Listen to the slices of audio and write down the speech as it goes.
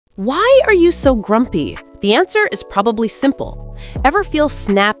Why are you so grumpy? The answer is probably simple. Ever feel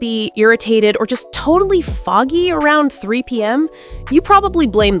snappy, irritated, or just totally foggy around 3 p.m.? You probably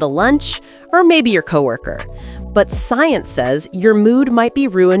blame the lunch, or maybe your coworker. But science says your mood might be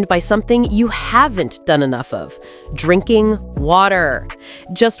ruined by something you haven't done enough of: drinking water.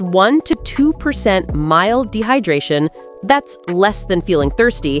 Just 1 to 2% mild dehydration, that's less than feeling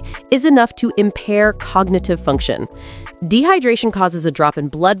thirsty, is enough to impair cognitive function. Dehydration causes a drop in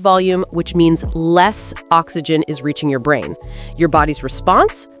blood volume, which means less oxygen is reaching your brain. Your body's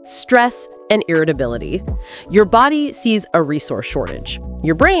response? Stress and irritability. Your body sees a resource shortage.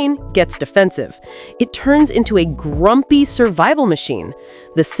 Your brain gets defensive. It turns into a grumpy survival machine.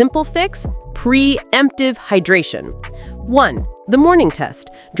 The simple fix? Preemptive hydration. 1. The morning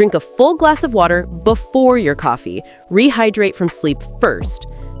test. Drink a full glass of water before your coffee. Rehydrate from sleep first.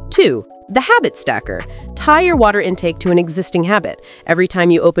 2. The habit stacker. Tie your water intake to an existing habit. Every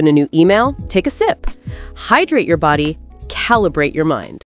time you open a new email, take a sip. Hydrate your body, calibrate your mind.